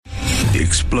The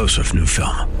explosive new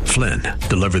film, Flynn,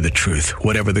 deliver the truth,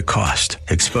 whatever the cost,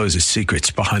 exposes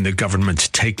secrets behind the government's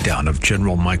takedown of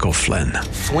General Michael Flynn.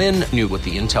 Flynn knew what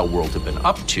the intel world had been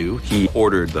up to. He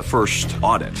ordered the first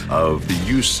audit of the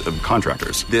use of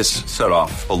contractors. This set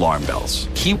off alarm bells.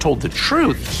 He told the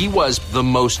truth. He was the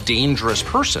most dangerous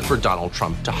person for Donald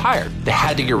Trump to hire. They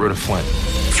had to get rid of Flynn.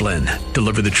 Flynn,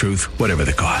 deliver the truth, whatever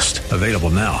the cost. Available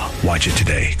now. Watch it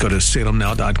today. Go to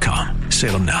salemnow.com.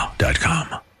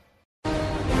 salemnow.com.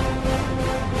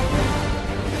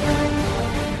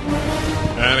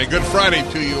 And a good Friday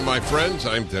to you, my friends.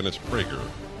 I'm Dennis Prager.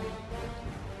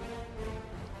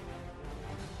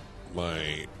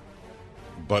 My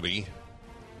buddy,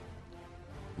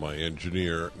 my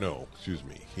engineer,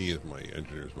 he is my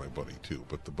engineer, is my buddy too,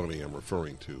 but the buddy I'm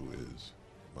referring to is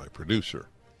my producer,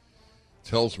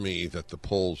 tells me that the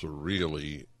polls are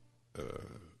really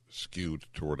skewed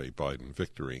toward a Biden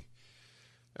victory.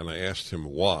 And I asked him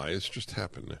why. It's just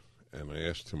happened. And I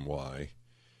asked him why.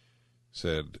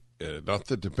 Said, not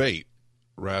the debate,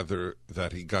 rather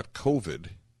that he got COVID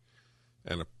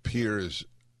and appears,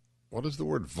 what is the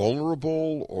word,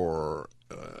 vulnerable, or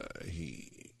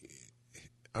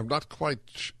I'm not quite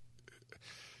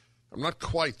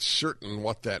certain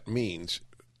what that means.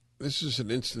 This is an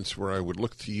instance where I would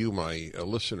look to you, my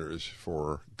listeners,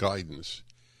 for guidance.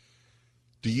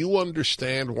 Do you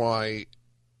understand why,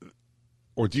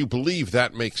 or do you believe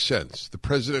that makes sense? The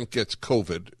president gets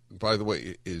COVID, by the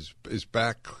way, is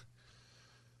back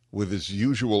with his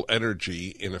usual energy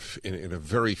in a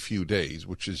very few days,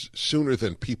 which is sooner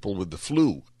than people with the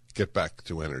flu get back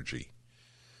to energy.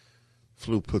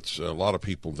 Flu puts a lot of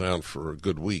people down for a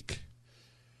good week,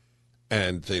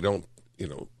 and they don't,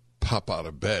 pop out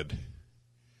of bed.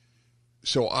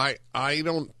 So I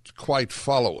don't quite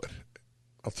follow it.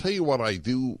 I'll tell you what I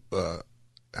do,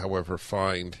 however,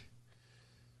 find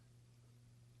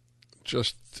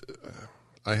just,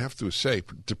 I have to say,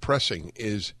 depressing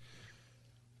is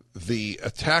the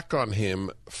attack on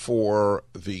him for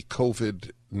the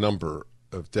COVID number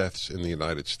of deaths in the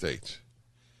United States.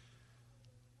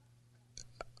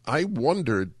 I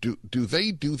wonder, do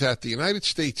they do that? The United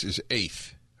States is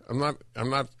 8th. I'm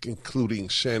not including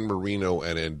San Marino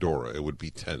and Andorra. It would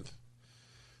be 10th.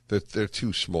 They're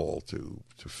too small to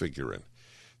figure in.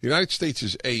 The United States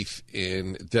is 8th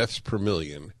in deaths per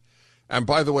million. And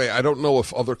by the way, I don't know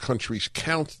if other countries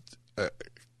count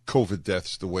COVID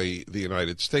deaths the way the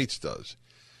United States does.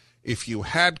 If you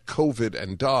had COVID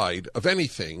and died of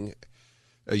anything,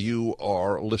 you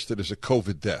are listed as a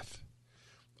COVID death.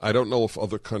 I don't know if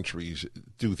other countries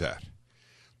do that.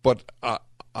 But I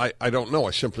don't know.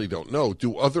 I simply don't know.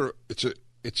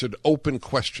 It's an open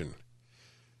question.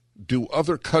 Do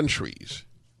other countries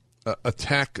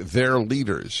attack their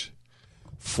leaders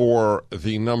for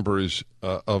the numbers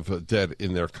of dead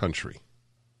in their country?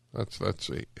 That's a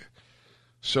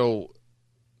so.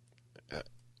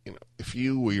 If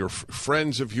you or your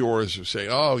friends of yours say,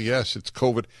 "Oh yes, it's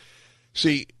COVID,"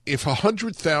 see, if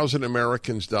 100,000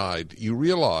 Americans died, you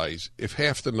realize if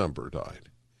half the number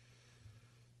died,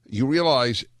 you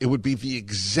realize it would be the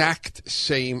exact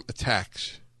same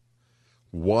attacks.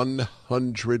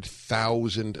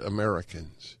 100,000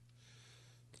 Americans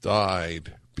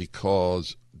died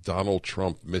because Donald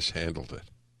Trump mishandled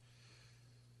it.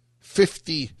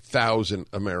 50,000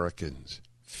 Americans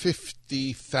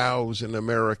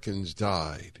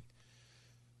died.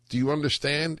 Do you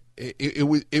understand?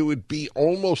 It would be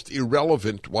almost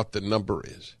irrelevant what the number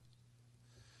is.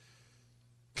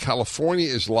 California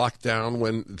is locked down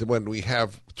when we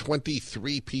have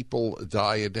 23 people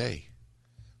die a day,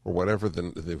 or whatever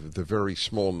the very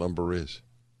small number is.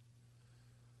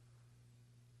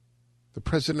 The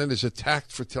president is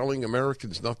attacked for telling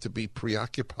Americans not to be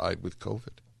preoccupied with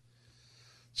COVID.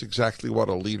 It's exactly what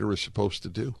a leader is supposed to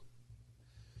do.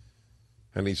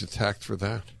 And he's attacked for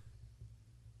that.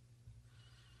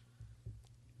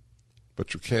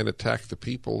 But you can't attack the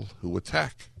people who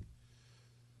attack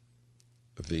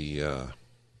the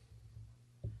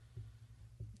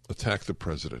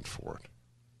president for it.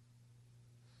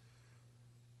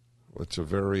 It's a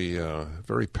very,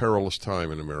 very perilous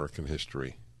time in American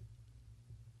history.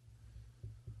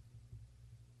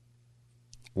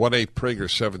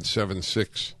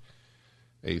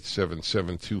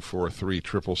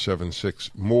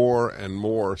 1-800-776-877243-776. More and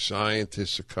more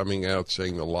scientists are coming out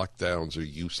saying the lockdowns are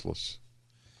useless.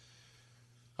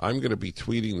 I'm going to be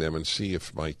tweeting them and see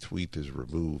if my tweet is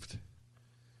removed.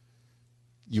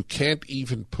 You can't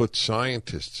even put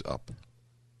scientists up.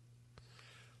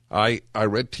 I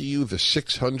read to you the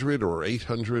 600 or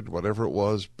 800, whatever it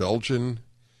was, Belgian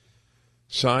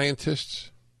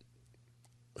scientists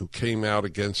who came out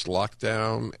against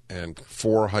lockdown and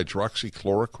for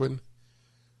hydroxychloroquine.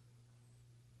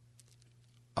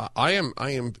 I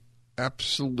am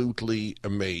absolutely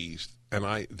amazed,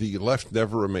 and the left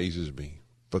never amazes me,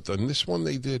 but on this one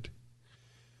they did.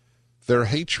 Their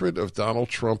hatred of Donald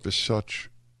Trump is such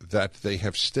that they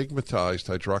have stigmatized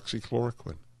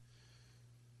hydroxychloroquine,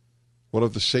 one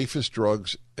of the safest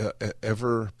drugs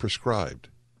ever prescribed.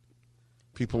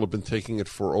 People have been taking it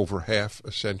for over half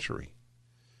a century.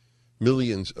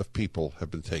 Millions of people have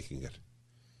been taking it.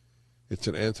 It's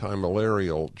an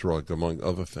anti-malarial drug, among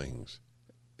other things.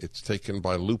 It's taken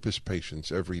by lupus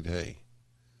patients every day.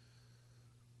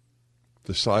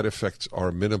 The side effects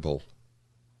are minimal.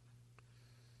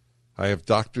 I have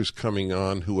doctors coming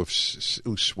on who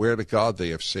swear to God they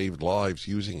have saved lives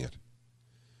using it.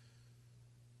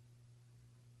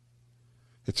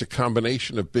 It's a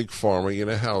combination of big pharma. You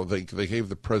know how they gave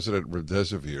the president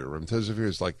remdesivir. Remdesivir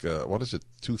is like,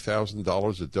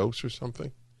 $2,000 a dose or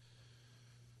something?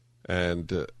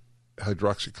 And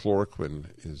hydroxychloroquine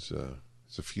is a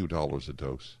few dollars a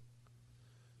dose.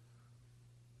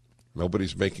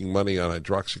 Nobody's making money on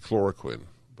hydroxychloroquine.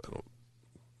 But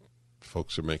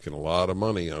folks are making a lot of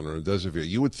money on remdesivir.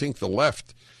 You would think the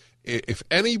left, if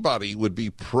anybody would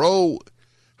be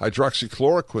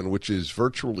pro-hydroxychloroquine, which is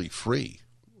virtually free,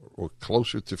 or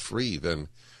closer to free than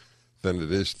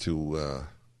it is to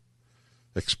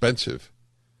expensive.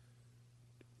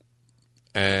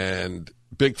 And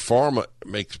Big Pharma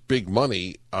makes big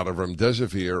money out of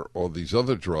remdesivir or these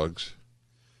other drugs.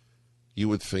 You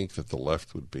would think that the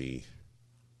left would be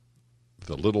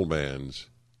the little man's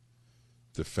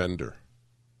defender.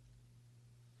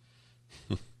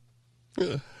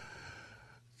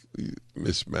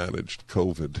 Mismanaged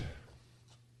COVID.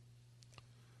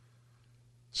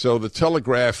 So the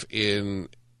Telegraph in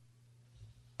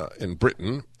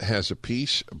Britain has a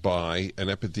piece by an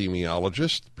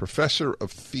epidemiologist, professor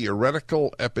of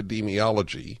theoretical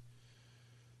epidemiology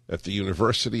at the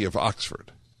University of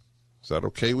Oxford. Is that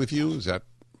okay with you? Does that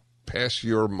pass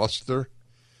your muster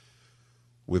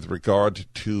with regard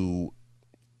to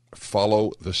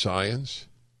follow the science?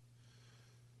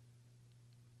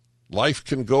 Life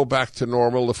can go back to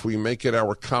normal if we make it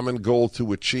our common goal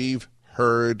to achieve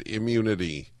herd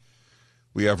immunity.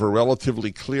 We have a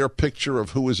relatively clear picture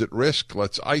of who is at risk.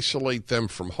 Let's isolate them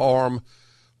from harm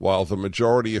while the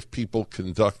majority of people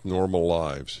conduct normal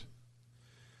lives.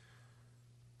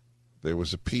 There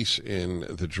was a piece in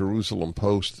the Jerusalem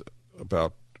Post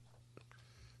about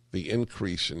the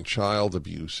increase in child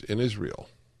abuse in Israel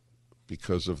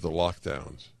because of the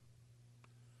lockdowns.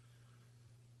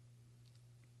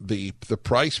 The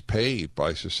price paid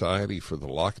by society for the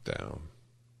lockdown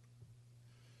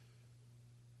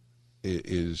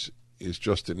is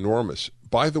just enormous.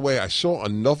 By the way, I saw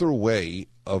another way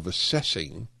of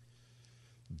assessing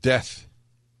death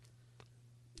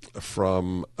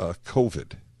from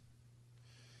COVID.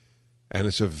 And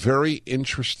it's a very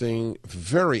interesting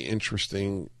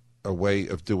way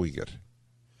of doing it.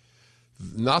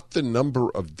 Not the number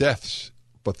of deaths,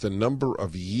 but the number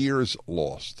of years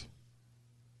lost.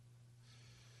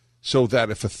 So that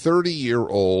if a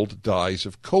 30-year-old dies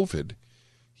of COVID,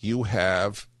 you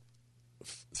have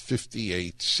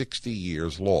 58, 60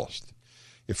 years lost.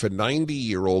 If a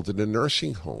 90-year-old in a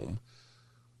nursing home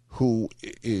who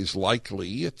is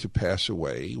likely to pass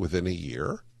away within a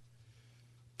year,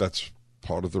 that's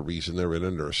part of the reason they're in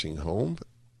a nursing home,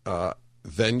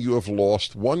 then you have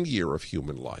lost 1 year of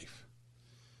human life.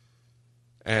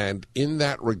 And in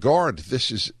that regard,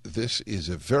 this is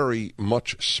a very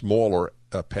much smaller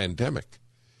pandemic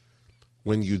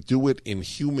when you do it in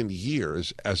human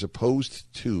years as opposed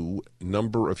to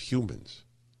number of humans.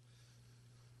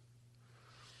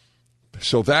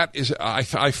 So that is,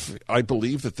 I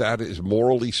believe that is,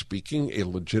 morally speaking, a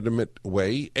legitimate,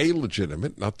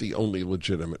 not the only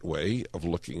legitimate way of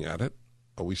looking at it.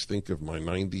 I always think of my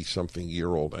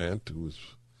 90-something-year-old aunt, who is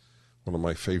one of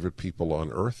my favorite people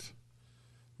on earth,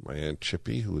 my Aunt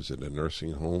Chippy, who is in a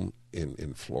nursing home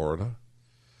in Florida.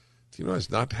 Do you know,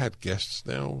 has not had guests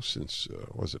now since,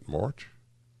 was it March?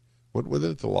 When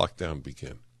did the lockdown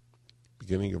begin?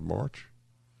 Beginning of March?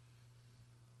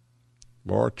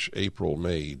 March, April,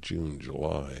 May, June,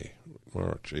 July.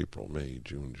 March, April, May,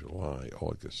 June, July,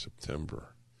 August,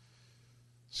 September.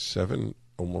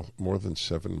 Almost more than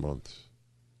 7 months.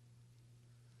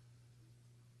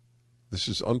 This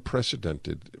is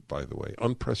unprecedented, by the way,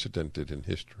 unprecedented in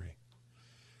history.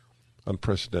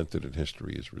 Unprecedented in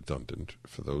history is redundant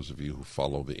for those of you who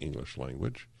follow the English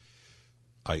language.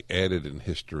 I added in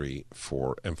history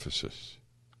for emphasis.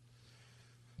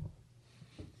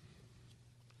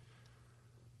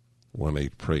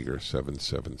 1-8-PRAGER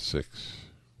 776.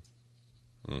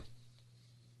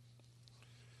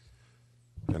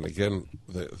 And again,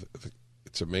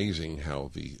 it's amazing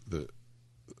how the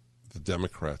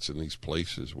Democrats in these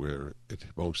places where it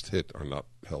most hit are not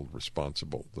held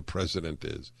responsible. The president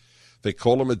is. They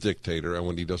call him a dictator, and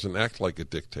when he doesn't act like a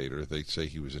dictator, they say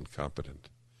he was incompetent.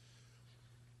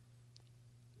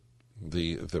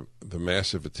 The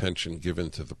massive attention given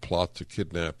to the plot to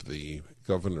kidnap the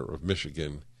governor of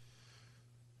Michigan.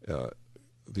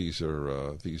 These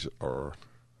are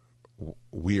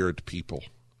weird people,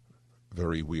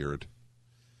 very weird.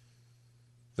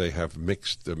 They have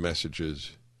mixed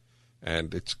messages,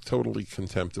 and it's totally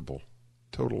contemptible,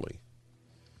 totally.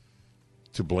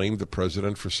 To blame the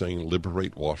president for saying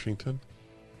liberate Washington?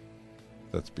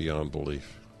 That's beyond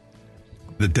belief.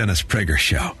 The Dennis Prager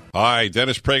Show. Hi,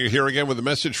 Dennis Prager here again with a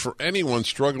message for anyone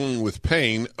struggling with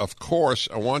pain. Of course,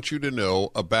 I want you to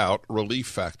know about Relief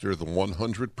Factor, the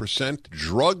 100%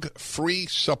 drug-free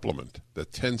supplement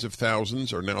that tens of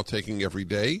thousands are now taking every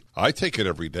day. I take it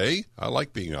every day. I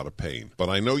like being out of pain. But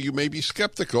I know you may be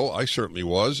skeptical. I certainly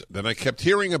was. Then I kept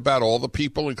hearing about all the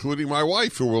people, including my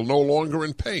wife, who were no longer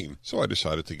in pain. So I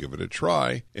decided to give it a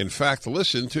try. In fact,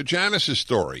 listen to Janice's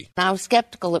story. I was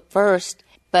skeptical at first.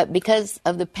 But because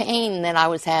of the pain that I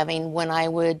was having when I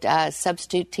would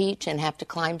substitute teach and have to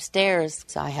climb stairs,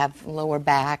 so I have lower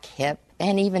back, hip,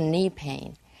 and even knee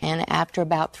pain. And after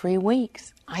about 3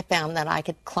 weeks, I found that I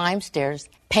could climb stairs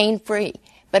pain-free.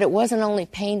 But it wasn't only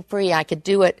pain-free, I could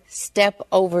do it step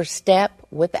over step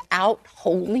without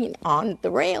holding on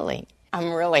the railing.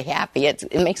 I'm really happy. It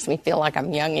makes me feel like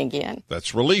I'm young again.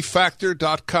 That's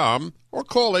ReliefFactor.com or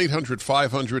call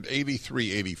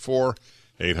 800-500-8384.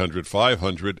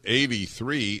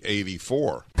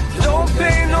 800-500-8384. Don't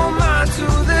pay no mind to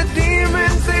the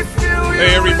demons, they feel.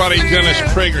 Hey everybody, Dennis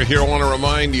Prager here. I want to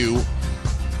remind you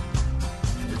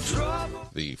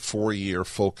the 4-year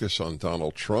focus on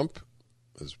Donald Trump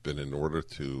has been in order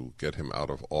to get him out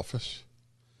of office.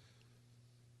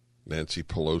 Nancy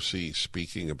Pelosi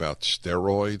speaking about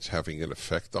steroids having an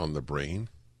effect on the brain.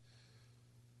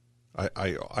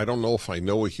 I don't know if I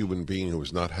know a human being who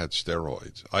has not had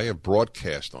steroids. I have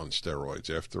broadcast on steroids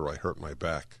after I hurt my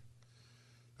back.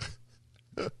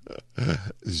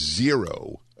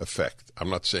 Zero effect. I'm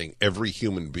not saying every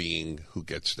human being who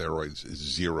gets steroids is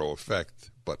zero effect,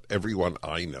 but everyone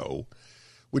I know,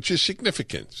 which is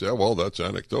significant. So, well, that's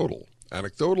anecdotal.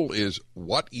 Anecdotal is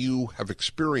what you have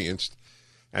experienced,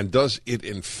 and does it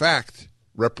in fact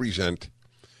represent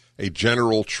a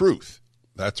general truth?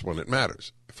 That's when it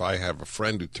matters. If I have a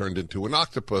friend who turned into an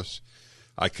octopus,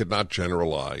 I could not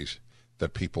generalize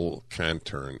that people can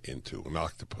turn into an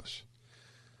octopus.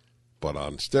 But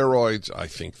on steroids, I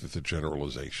think that the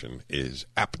generalization is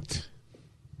apt.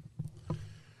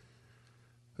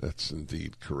 That's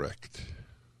indeed correct.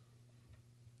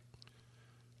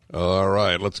 All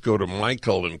right, let's go to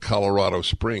Michael in Colorado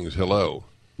Springs. Hello.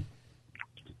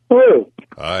 Hello.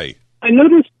 Hi. I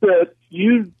noticed that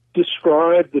you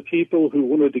described the people who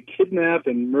wanted to kidnap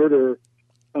and murder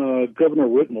Governor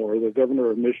Whitmore, the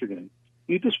governor of Michigan.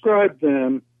 You described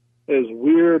them as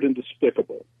weird and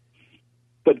despicable.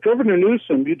 But Governor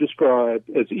Newsom you described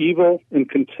as evil and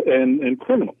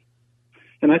criminal.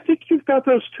 And I think you've got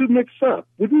those two mixed up.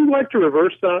 Would you like to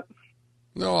reverse that?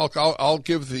 No, I'll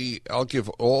give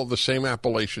all the same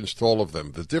appellations to all of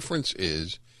them. The difference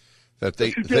is that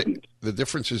they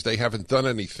haven't done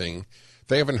anything.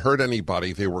 They haven't hurt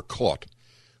anybody. They were caught.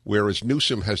 Whereas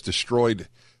Newsom has destroyed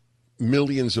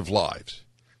millions of lives.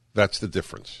 That's the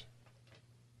difference.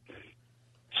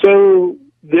 So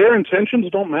their intentions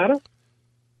don't matter?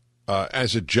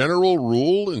 As a general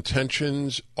rule,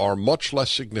 intentions are much less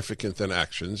significant than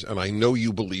actions, and I know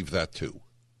you believe that too.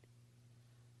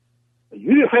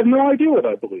 You have no idea what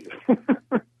I believe.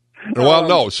 Well,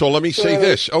 no. So let me say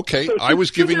this. Okay, I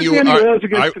was giving you a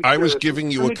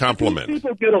compliment.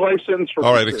 People get a license for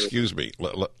all right, excuse me.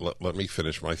 Let me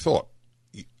finish my thought.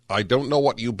 I don't know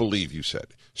what you believe, you said.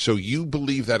 So you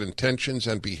believe that intentions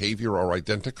and behavior are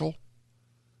identical?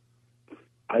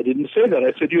 I didn't say that.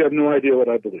 I said you have no idea what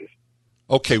I believe.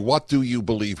 Okay, what do you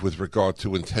believe with regard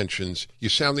to intentions? You're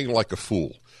sounding like a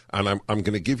fool, and I'm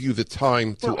going to give you the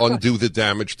time to undo the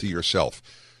damage to yourself.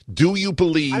 Do you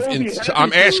believe in...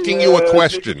 I'm asking you a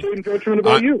question.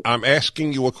 I'm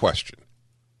asking you a question.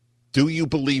 Do you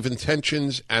believe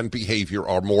intentions and behavior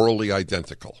are morally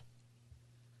identical?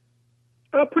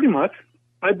 Pretty much.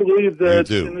 I believe that...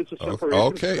 You do.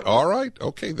 Okay, all right.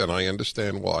 Okay, then I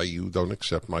understand why you don't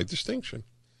accept my distinction.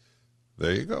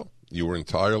 There you go. You were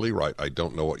entirely right. I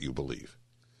don't know what you believe.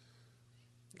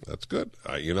 That's good.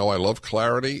 I love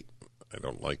clarity. I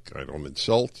don't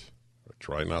insult.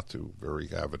 try not to very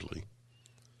avidly.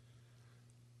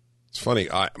 It's funny.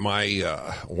 I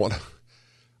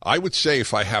would say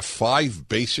if I have 5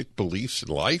 basic beliefs in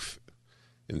life,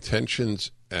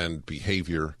 intentions and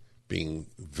behavior being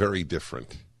very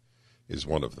different is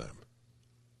one of them.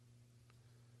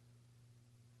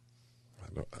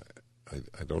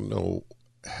 I don't know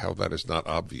how that is not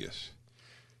obvious.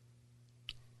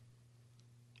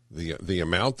 The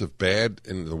amount of bad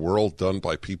in the world done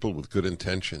by people with good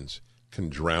intentions can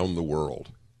drown the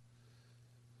world.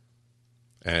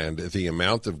 And the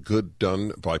amount of good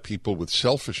done by people with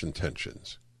selfish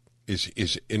intentions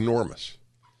is enormous.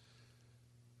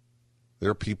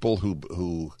 There are people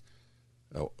who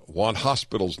want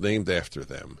hospitals named after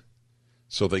them,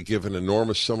 so they give an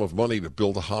enormous sum of money to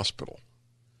build a hospital.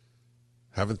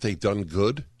 Haven't they done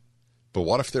good? But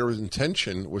what if their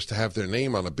intention was to have their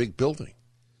name on a big building?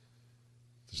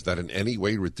 Does that in any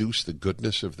way reduce the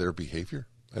goodness of their behavior?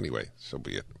 Anyway, so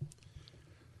be it.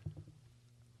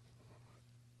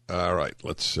 All right,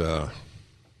 let's...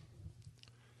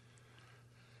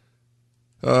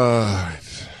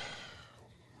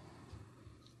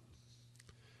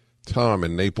 Tom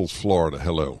in Naples, Florida.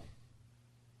 Hello.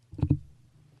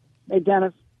 Hey,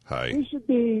 Dennis. Hi. We should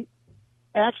be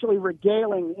actually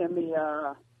regaling in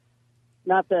the,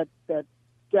 not that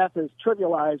death is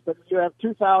trivialized, but you have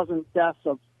 2,000 deaths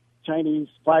of Chinese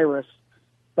virus,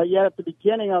 but yet at the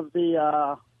beginning of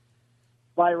the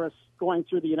virus going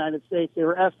through the United States, they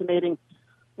were estimating,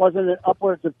 wasn't it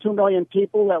upwards of 2 million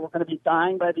people that were going to be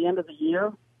dying by the end of the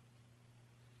year?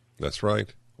 That's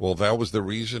right. Well, that was the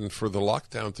reason for the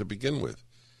lockdown to begin with.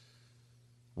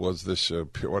 Was this,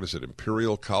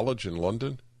 Imperial College in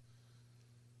London?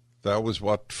 That was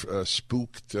what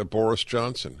spooked Boris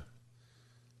Johnson,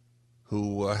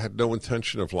 who had no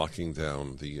intention of locking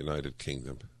down the United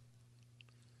Kingdom.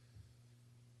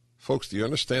 Folks, do you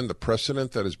understand the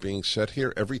precedent that is being set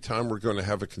here? Every time we're going to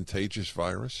have a contagious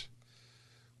virus,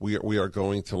 we are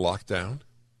going to lock down.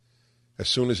 As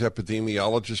soon as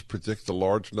epidemiologists predict a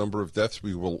large number of deaths,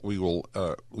 we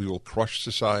will crush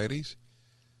societies.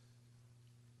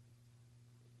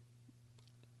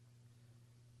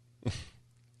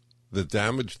 The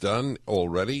damage done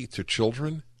already to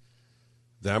children,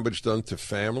 damage done to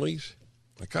families.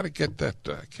 I got to get that.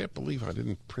 I can't believe I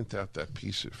didn't print out that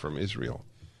piece from Israel,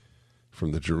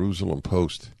 from the Jerusalem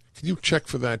Post. Can you check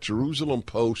for that? Jerusalem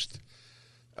Post,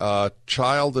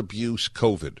 child abuse,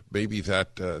 COVID. Maybe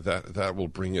that will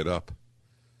bring it up.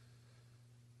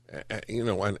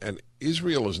 And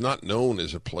Israel is not known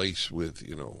as a place with,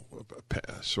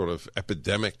 a sort of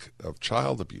epidemic of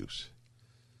child abuse.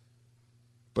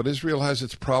 But Israel has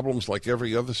its problems like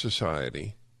every other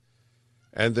society,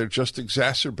 and they're just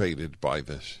exacerbated by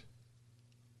this.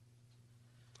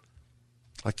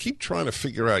 I keep trying to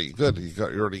figure out. Good, you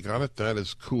already got it? That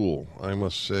is cool. I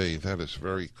must say, that is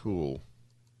very cool.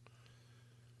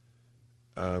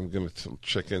 I'm going to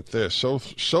check in there. So,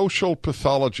 social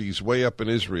pathologies way up in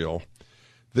Israel.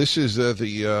 This is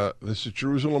this is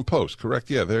Jerusalem Post, correct?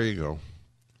 Yeah, there you go.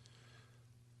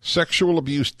 Sexual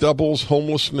abuse doubles,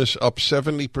 homelessness up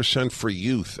 70% for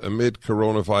youth amid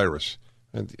coronavirus.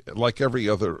 And like every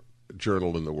other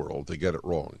journal in the world, they get it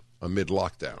wrong amid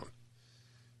lockdown.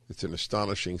 It's an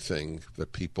astonishing thing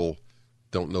that people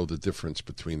don't know the difference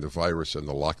between the virus and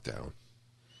the lockdown.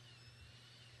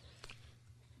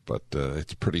 But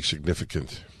it's pretty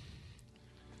significant.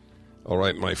 All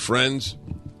right, my friends,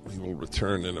 we will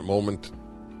return in a moment.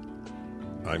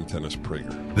 I'm Dennis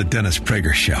Prager. The Dennis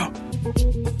Prager Show.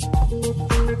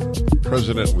 The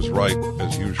president was right,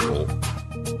 as usual.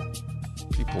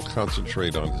 People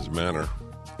concentrate on his manner.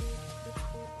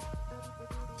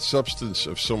 The substance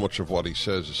of so much of what he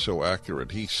says is so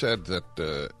accurate. He said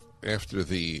that after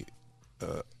the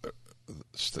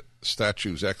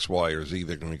statues X, Y, or Z,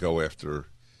 they're going to go after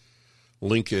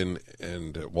Lincoln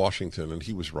and Washington, and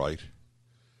he was right.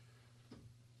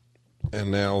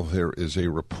 And now there is a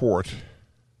report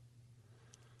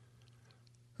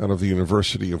out of the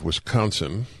University of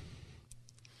Wisconsin.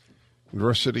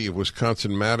 University of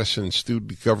Wisconsin-Madison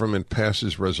student government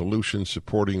passes resolution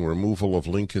supporting removal of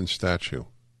Lincoln statue.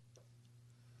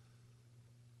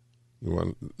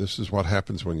 This is what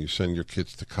happens when you send your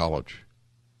kids to college.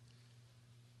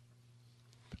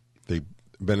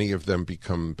 Many of them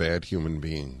become bad human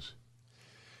beings.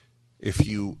 If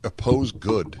you oppose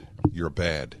good, you're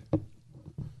bad.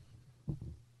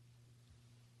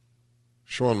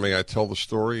 Sean, may I tell the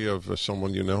story of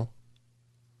someone you know?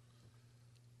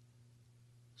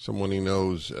 Someone he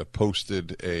knows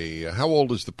posted how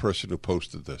old is the person who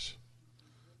posted this?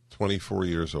 24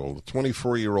 years old. A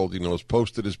 24-year-old he knows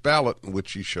posted his ballot in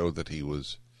which he showed that he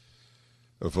was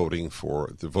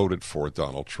voted for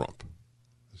Donald Trump.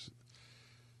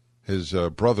 His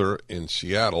brother in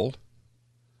Seattle,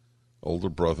 older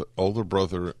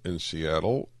brother in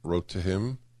Seattle, wrote to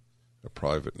him a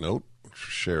private note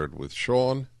shared with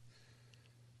Sean.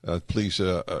 Not please.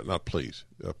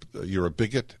 You're a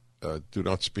bigot. Do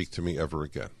not speak to me ever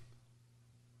again.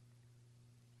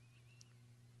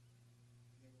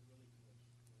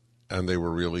 And they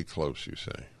were really close, you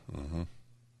say. Mm-hmm.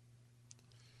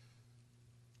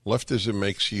 Leftism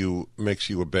makes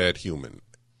you a bad human.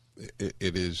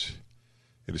 It is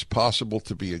possible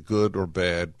to be a good or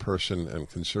bad person and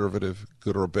conservative,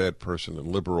 good or bad person and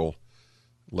liberal.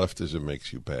 Leftism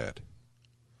makes you bad.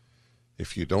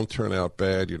 If you don't turn out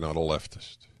bad, you're not a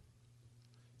leftist.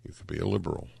 You could be a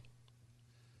liberal.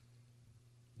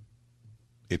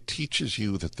 It teaches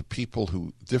you that the people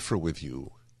who differ with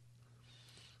you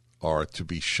are to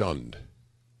be shunned,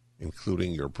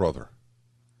 including your brother,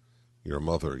 your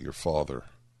mother, your father.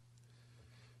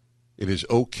 It is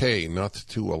okay not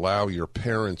to allow your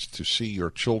parents to see your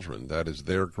children, that is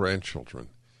their grandchildren,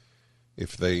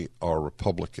 if they are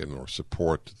Republican or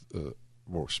support,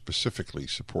 more specifically,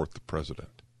 support the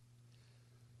president.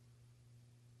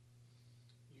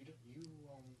 You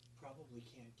probably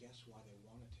can't guess why they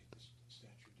want to take this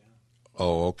statue down.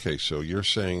 Oh, okay. So you're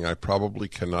saying I probably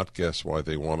cannot guess why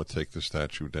they want to take the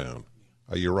statue down.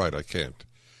 Yeah. You're right. I can't.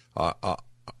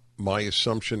 My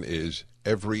assumption is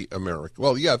every American.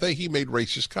 Well, yeah, he made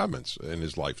racist comments in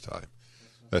his lifetime.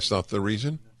 That's not the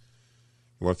reason.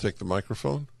 You want to take the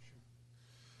microphone?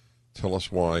 Tell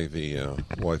us why they're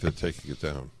taking it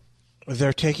down.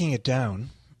 They're taking it down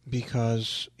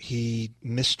because he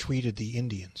mistreated the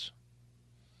Indians.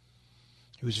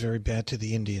 He was very bad to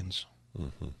the Indians.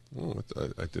 Mm-hmm. Oh,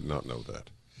 I did not know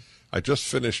that. I just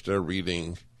finished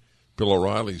reading Bill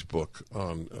O'Reilly's book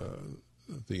on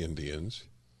the Indians,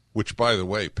 which, by the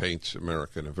way, paints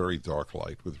America in a very dark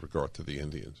light with regard to the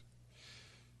Indians.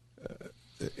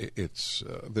 It's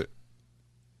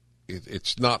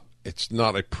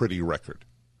not a pretty record.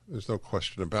 There's no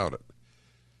question about it.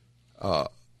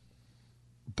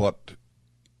 But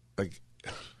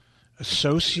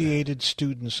Associated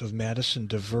Students of Madison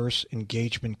Diverse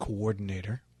Engagement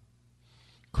Coordinator,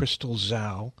 Crystal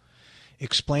Zhao,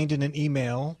 explained in an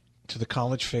email to the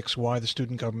College Fix why the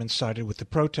student government sided with the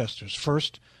protesters.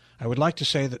 First, I would like to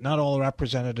say that not all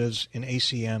representatives in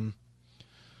ACM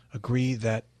agree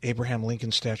that Abraham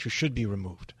Lincoln's statue should be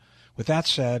removed. With that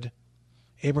said,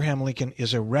 Abraham Lincoln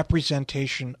is a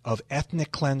representation of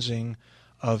ethnic cleansing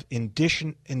of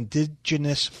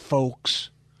indigenous folks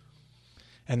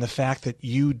and the fact that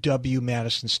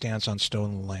UW-Madison stands on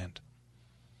stolen land.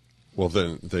 Well,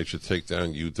 then they should take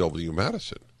down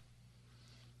UW-Madison.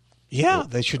 Yeah,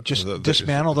 they should just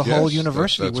dismantle the whole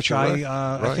university, which correct.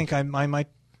 I think I might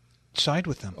side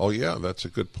with them. Oh, yeah, that's a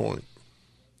good point.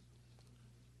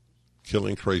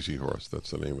 Killing Crazy Horse,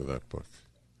 that's the name of that book.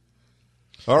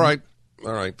 All right.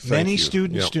 Many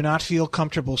students do not feel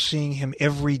comfortable seeing him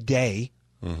every day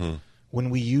when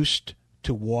we used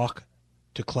to walk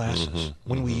to classes.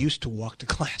 We used to walk to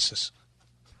classes.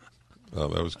 Oh,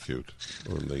 that was cute,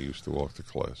 when they used to walk to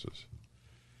classes.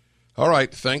 All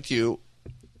right, thank you.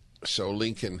 So,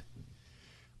 Lincoln,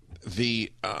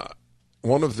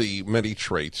 one of the many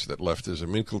traits that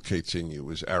leftism inculcates in you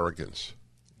is arrogance.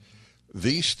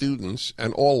 These students,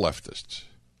 and all leftists,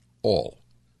 all,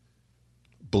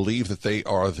 believe that they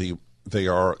are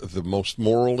the most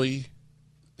morally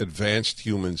advanced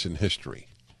humans in history.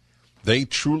 They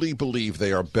truly believe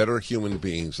they are better human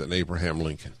beings than Abraham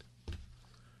Lincoln,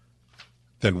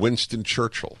 than Winston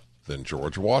Churchill, than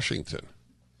George Washington,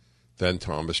 than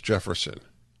Thomas Jefferson.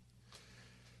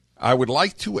 I would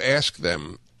like to ask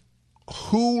them,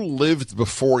 who lived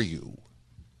before you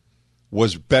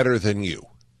was better than you?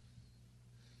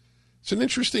 It's an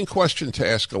interesting question to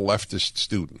ask a leftist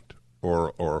student,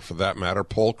 or for that matter,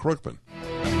 Paul Krugman.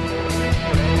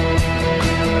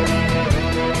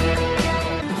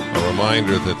 A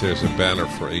reminder that there's a banner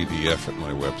for ADF at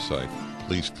my website.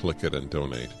 Please click it and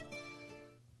donate.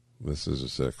 This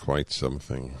is quite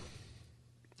something.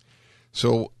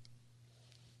 So,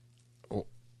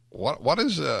 what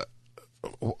is the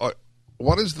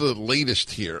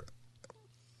latest here?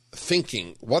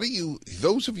 Thinking,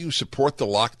 those of you who support the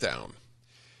lockdown,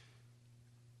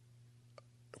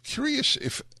 I'm curious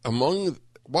if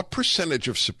what percentage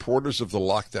of supporters of the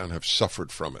lockdown have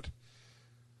suffered from it?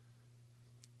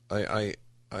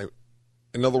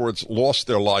 In other words, lost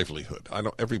their livelihood.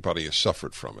 Everybody has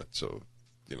suffered from it. So,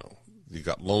 you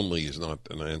got lonely is not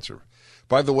an answer.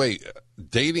 By the way,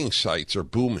 dating sites are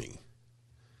booming.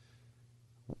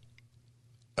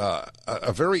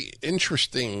 A very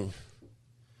interesting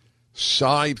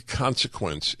side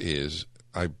consequence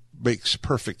makes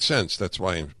perfect sense. That's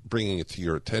why I'm bringing it to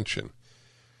your attention.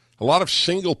 A lot of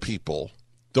single people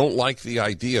don't like the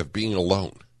idea of being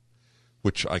alone,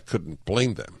 which I couldn't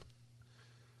blame them.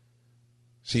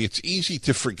 See, it's easy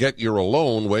to forget you're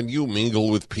alone when you mingle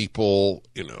with people,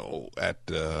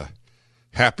 at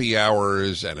happy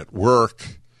hours and at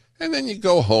work. And then you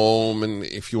go home, and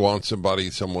if you want somebody,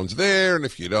 someone's there. And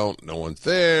if you don't, no one's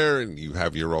there, and you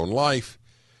have your own life.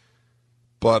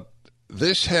 But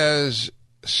this has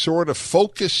sort of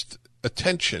focused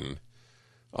attention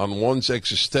on one's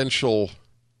existential,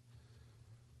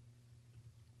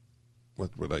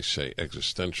 what would I say,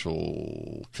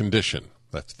 existential condition.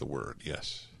 That's the word,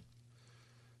 yes.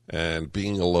 And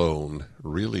being alone,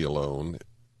 really alone,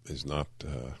 is not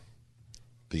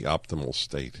the optimal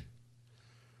state.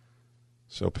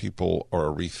 So people are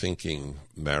rethinking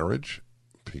marriage.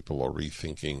 People are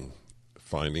rethinking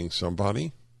finding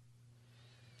somebody.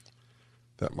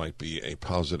 That might be a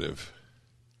positive.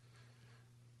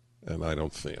 And I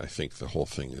think the whole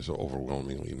thing is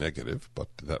overwhelmingly negative, but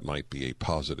that might be a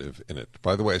positive in it.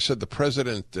 By the way, I said the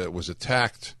president was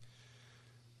attacked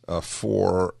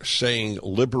for saying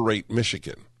liberate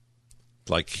Michigan,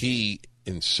 like he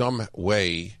in some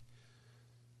way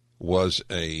was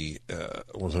an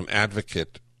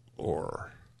advocate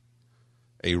or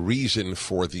a reason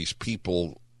for these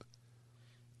people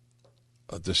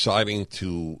deciding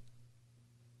to,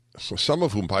 so some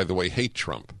of whom, by the way, hate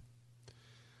Trump,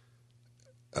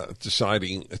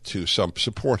 deciding to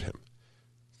support him,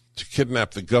 to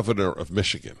kidnap the governor of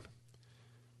Michigan.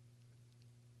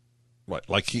 Right,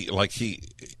 like he.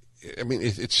 I mean,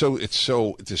 it's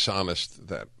so dishonest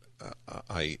that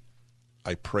I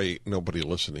pray nobody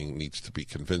listening needs to be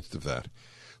convinced of that.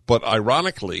 But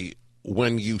ironically,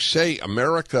 when you say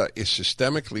America is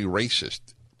systemically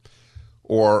racist,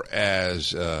 or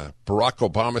as Barack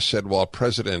Obama said, while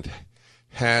president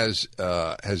has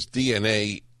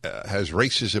DNA, has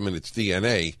racism in its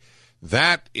DNA,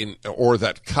 or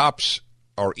that cops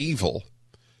are evil,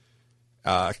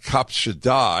 cops should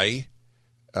die,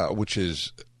 which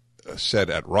is said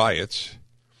at riots,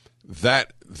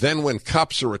 that then when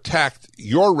cops are attacked,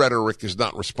 your rhetoric is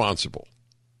not responsible.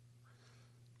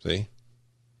 See?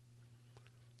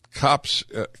 Cops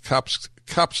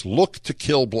look to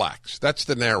kill blacks. That's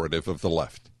the narrative of the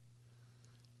left.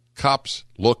 Cops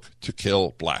look to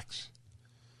kill blacks.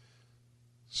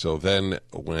 So then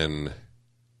when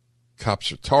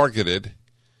cops are targeted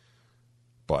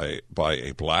by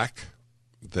a black,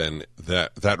 then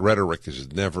that rhetoric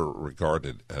is never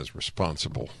regarded as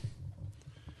responsible.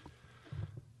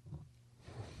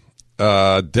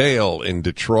 Dale in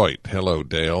Detroit. Hello,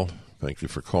 Dale. Thank you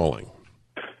for calling.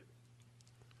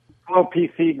 Hello,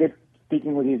 PC. Good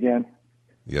speaking with you again.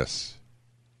 Yes.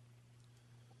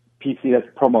 PC, that's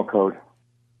promo code.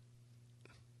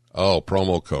 Oh,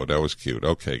 promo code. That was cute.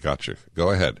 Okay, gotcha.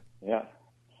 Go ahead. Yeah.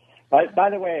 By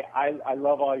the way, I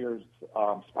love all your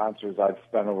sponsors. I've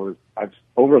spent over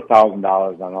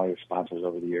 $1,000 on all your sponsors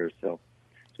over the years. So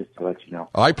just to let you know,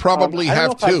 I probably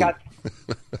have too.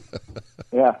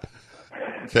 Yeah.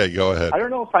 Okay, go ahead. I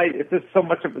don't know if this is so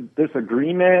much of a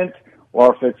disagreement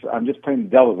or if I'm just playing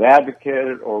devil's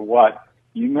advocate or what.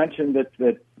 You mentioned that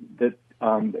it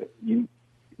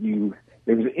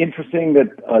was interesting that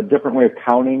a different way of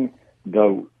counting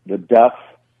the deaths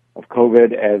of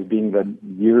COVID as being the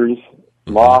years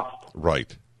lost.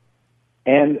 Right.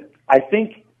 And I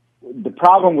think the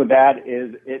problem with that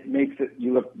is it makes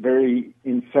you look very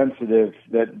insensitive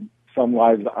that some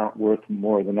lives aren't worth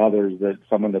more than others, that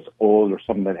someone that's old or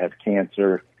someone that has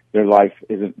cancer, their life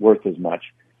isn't worth as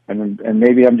much. And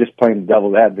maybe I'm just playing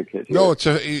devil's advocate here. No,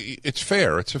 it's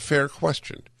fair. It's a fair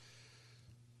question.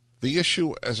 The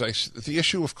issue,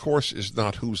 of course, is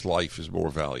not whose life is more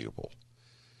valuable,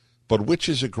 but which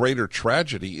is a greater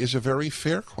tragedy is a very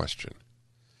fair question.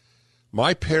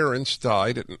 My parents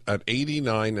died at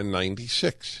 89 and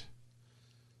 96.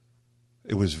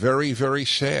 It was very, very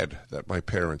sad that my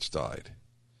parents died.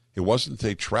 It wasn't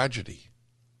a tragedy.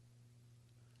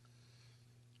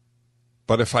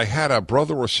 But if I had a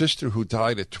brother or sister who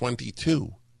died at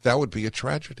 22, that would be a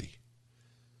tragedy.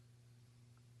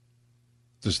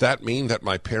 Does that mean that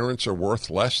my parents are worth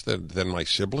less than my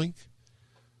sibling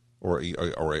or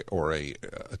a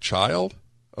child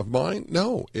of mine?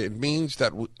 No, it means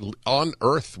that on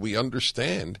earth we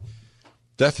understand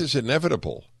death is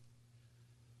inevitable.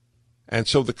 And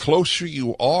so the closer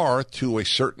you are to a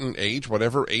certain age,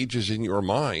 whatever age is in your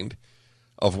mind,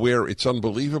 of where it's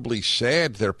unbelievably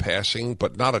sad they're passing,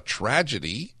 but not a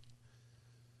tragedy,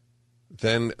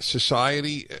 then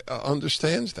society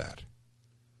understands that.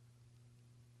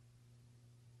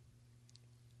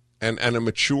 And a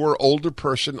mature older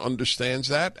person understands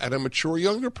that, and a mature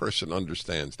younger person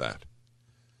understands that.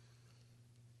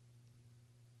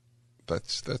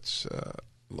 That's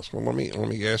let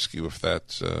me ask you if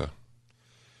that's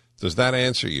does that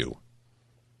answer you?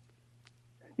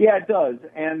 Yeah, it does.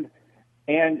 And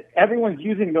everyone's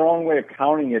using their own way of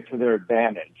counting it to their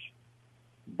advantage.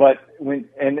 But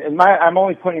I'm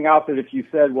only pointing out that if you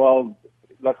said, well,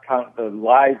 let's count the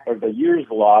lives or the years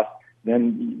lost,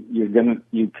 then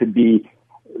you could be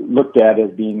looked at as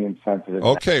being insensitive.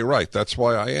 Okay, right. That's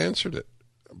why I answered it.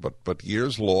 But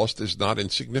years lost is not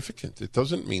insignificant. It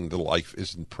doesn't mean the life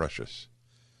isn't precious.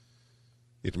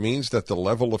 It means that the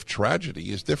level of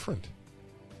tragedy is different.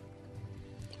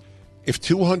 If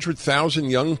 200,000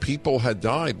 young people had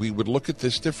died, we would look at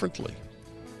this differently.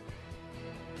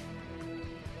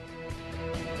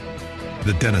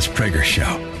 The Dennis Prager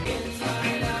Show.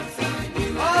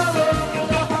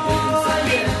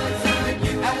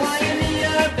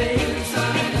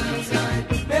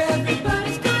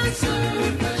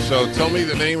 So tell me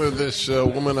the name of this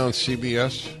woman on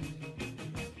CBS.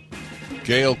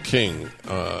 Gayle King.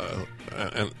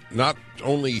 And not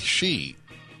only she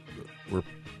were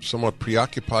somewhat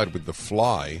preoccupied with the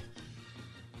fly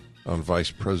on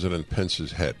Vice President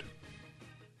Pence's head.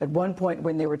 At one point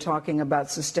when they were talking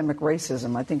about systemic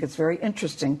racism, I think it's very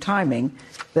interesting timing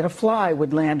that a fly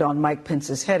would land on Mike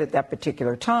Pence's head at that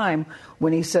particular time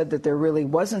when he said that there really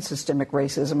wasn't systemic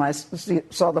racism. I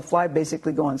saw the fly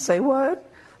basically go and say, what?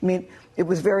 I mean, it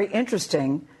was very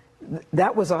interesting.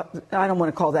 That was I don't want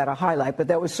to call that a highlight, but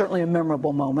that was certainly a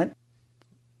memorable moment.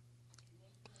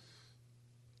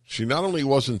 She not only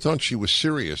wasn't done, she was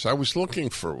serious. I was looking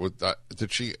for, I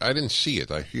didn't see it,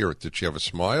 I hear it. Did she have a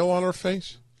smile on her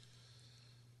face?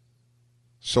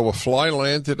 So a fly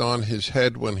landed on his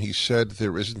head when he said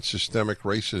there isn't systemic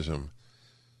racism.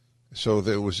 So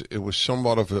it was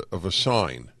somewhat of a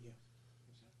sign.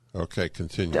 Okay,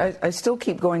 continue. I still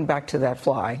keep going back to that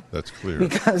fly. That's clear.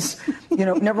 Because,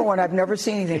 number one, I've never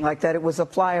seen anything like that. It was a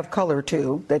fly of color,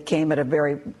 too, that came at a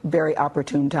very, very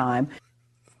opportune time.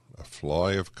 A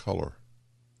fly of color.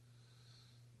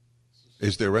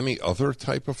 Is there any other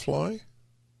type of fly?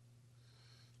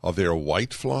 Are there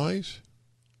white flies?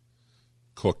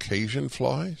 Caucasian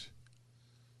flies?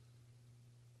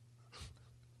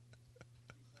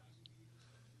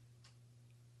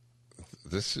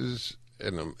 This is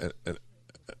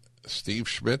Steve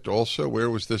Schmidt also.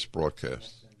 Where was this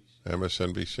broadcast?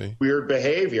 MSNBC? Weird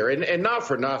behavior, and not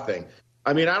for nothing.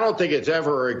 I mean, I don't think it's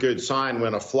ever a good sign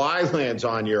when a fly lands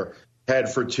on your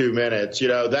head for 2 minutes.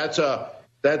 That's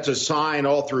a sign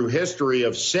all through history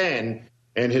of sin,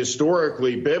 and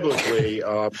historically, biblically,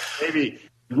 maybe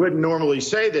you wouldn't normally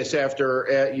say this after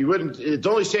it's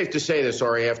only safe to say this,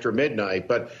 after midnight,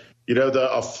 but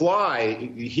a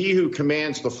fly, he who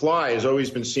commands the fly has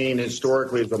always been seen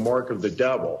historically as the mark of the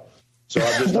devil. So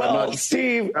I'm not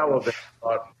Steve, relevant,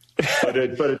 but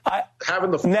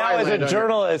having the fly now as a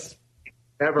journalist,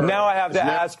 now I have to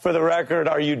ask for the record: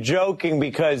 are you joking?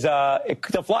 Because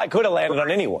the fly could have landed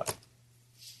on anyone.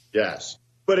 Yes,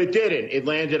 but it didn't. It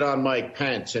landed on Mike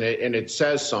Pence, and it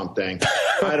says something.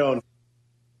 I don't.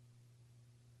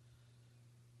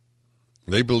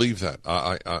 They believe that.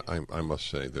 I must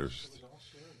say,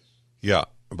 yeah.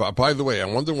 By the way, I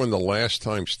wonder when the last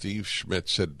time Steve Schmidt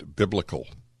said biblical.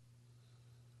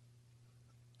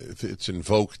 It's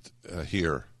invoked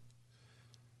here.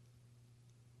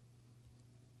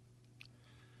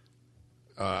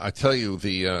 I tell you,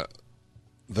 the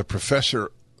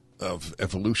professor of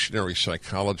evolutionary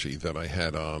psychology that I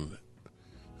had on,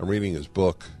 I'm reading his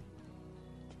book,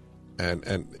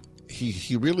 and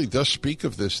he really does speak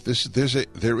of this.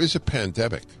 There is a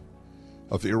pandemic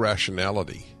of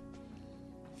irrationality,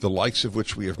 the likes of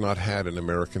which we have not had in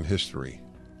American history,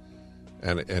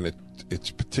 and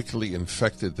it's particularly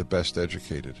infected the best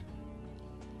educated.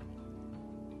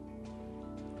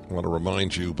 I want to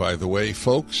remind you, by the way,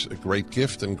 folks, a great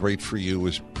gift and great for you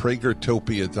is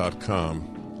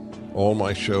PragerTopia.com. All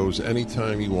my shows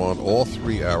anytime you want, all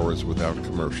 3 hours without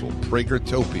commercial.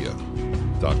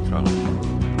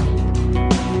 PragerTopia.com.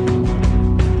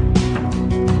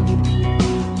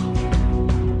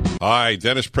 Hi,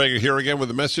 Dennis Prager here again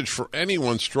with a message for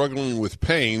anyone struggling with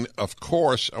pain. Of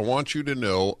course, I want you to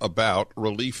know about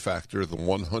Relief Factor, the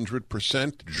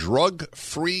 100%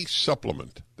 drug-free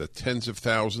supplement that tens of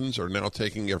thousands are now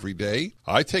taking every day.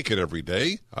 I take it every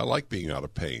day. I like being out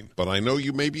of pain. But I know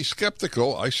you may be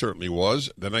skeptical. I certainly was.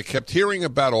 Then I kept hearing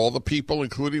about all the people,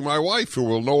 including my wife, who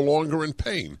were no longer in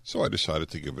pain. So I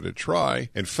decided to give it a try.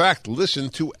 In fact,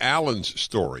 listen to Alan's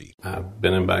story. I've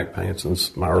been in back pain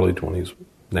since my early 20s.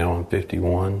 Now I'm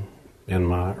 51, In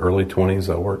my early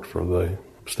 20s, I worked for the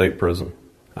state prison.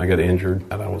 I got injured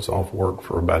and I was off work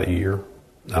for about a year.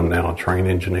 I'm now a trained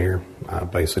engineer. I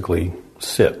basically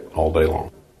sit all day long.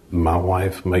 My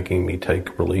wife making me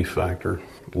take Relief Factor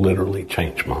literally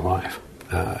changed my life.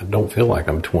 I don't feel like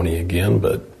I'm 20 again,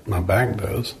 but my back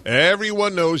does.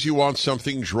 Everyone knows you want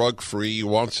something drug-free. You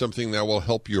want something that will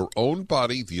help your own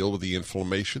body deal with the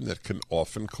inflammation that can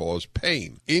often cause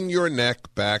pain in your neck,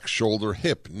 back, shoulder,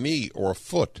 hip, knee, or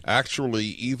foot. Actually,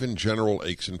 even general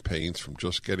aches and pains from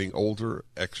just getting older,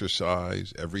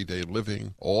 exercise, everyday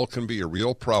living, all can be a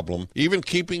real problem, even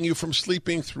keeping you from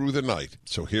sleeping through the night.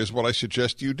 So here's what I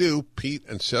suggest you do. Pete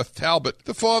and Seth Talbot,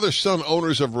 the father-son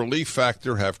owners of Relief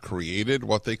Factor, have created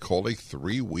what they call a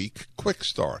 3-week quick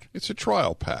start. It's a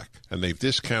trial pack, and they've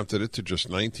discounted it to just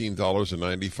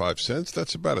 $19.95.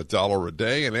 That's about $1 a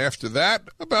day, and after that,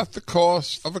 about the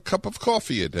cost of a cup of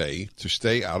coffee a day to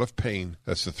stay out of pain.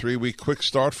 That's the 3-week quick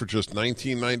start for just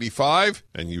 $19.95,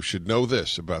 and you should know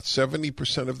this. About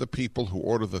 70% of the people who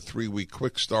order the 3-week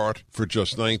quick start for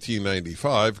just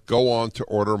 $19.95 go on to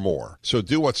order more. So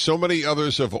do what so many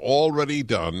others have already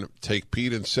done. Take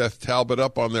Pete and Seth Talbot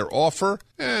up on their offer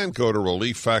and go to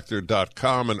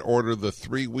ReliefFactor.com and order the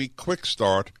 3-week quick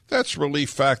start. That's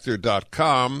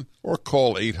ReliefFactor.com, or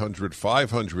call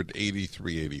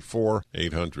 800-500-8384,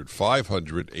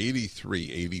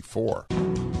 800-500-8384.